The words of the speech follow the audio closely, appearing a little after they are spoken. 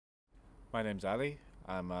My name's Ali.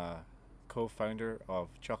 I'm a co-founder of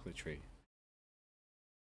Chocolate Tree.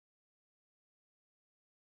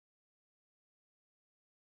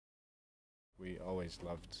 We always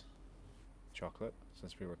loved chocolate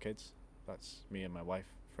since we were kids. That's me and my wife,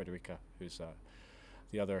 Frederica, who's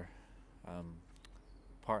the other um,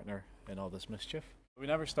 partner in all this mischief. We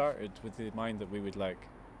never started with the mind that we would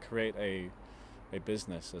create a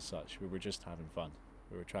business as such. We were just having fun.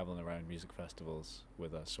 We were traveling around music festivals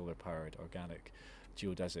with a solar-powered, organic,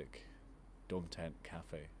 geodesic dome tent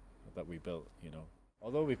cafe that we built.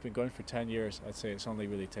 Although we've been going for 10 years, I'd say it's only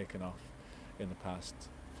really taken off in the past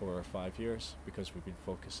 4 or 5 years because we've been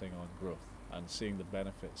focusing on growth and seeing the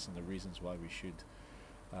benefits and the reasons why we should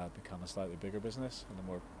become a slightly bigger business, and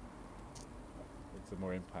the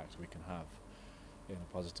more impact we can have in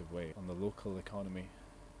a positive way on the local economy,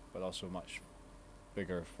 but also much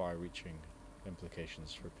bigger, far-reaching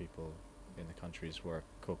implications for people in the countries where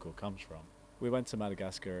cocoa comes from. We went to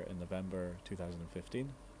Madagascar in November 2015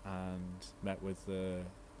 and met with the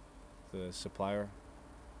supplier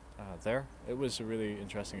there. It was a really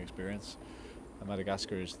interesting experience.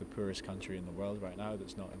 Madagascar is the poorest country in the world right now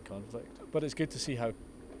that's not in conflict. But it's good to see how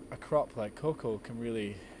a crop like cocoa can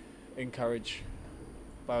really encourage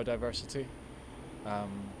biodiversity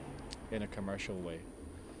in a commercial way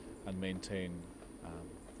and maintain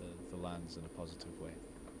the lands in a positive way.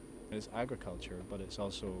 It's agriculture, but it's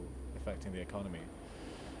also affecting the economy,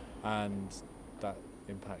 and that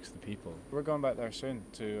impacts the people. We're going back there soon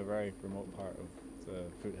to a very remote part of the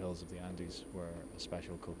foothills of the Andes where a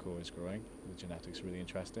special cocoa is growing. The genetics are really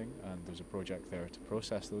interesting, and there's a project there to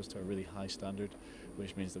process those to a really high standard,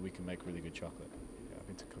 which means that we can make really good chocolate. Yeah, I've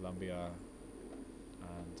been to Colombia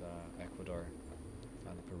and Ecuador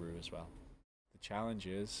and Peru as well. The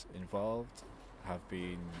challenges involved have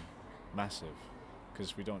been massive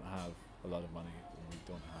because we don't have a lot of money and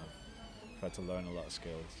we've had to learn a lot of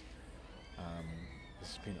skills.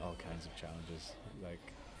 There's been all kinds of challenges, like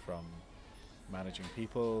from managing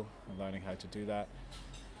people and learning how to do that,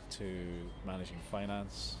 to managing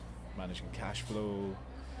finance, managing cash flow.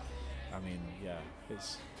 I mean, yeah,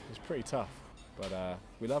 it's pretty tough, but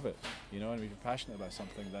we love it, and if you're passionate about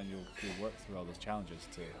something, then you'll work through all those challenges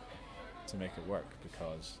to make it work,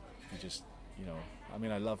 because you just, I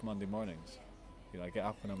mean, I love Monday mornings. I get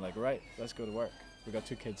up and I'm like, right, let's go to work. We've got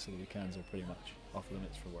 2 kids, so the weekends are pretty much off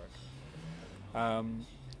limits for work.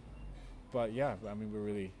 But yeah, I mean, we're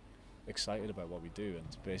really excited about what we do,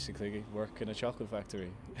 and to basically work in a chocolate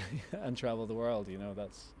factory and travel the world.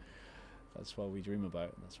 That's what we dream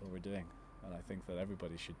about, and that's what we're doing. And I think that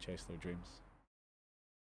everybody should chase their dreams.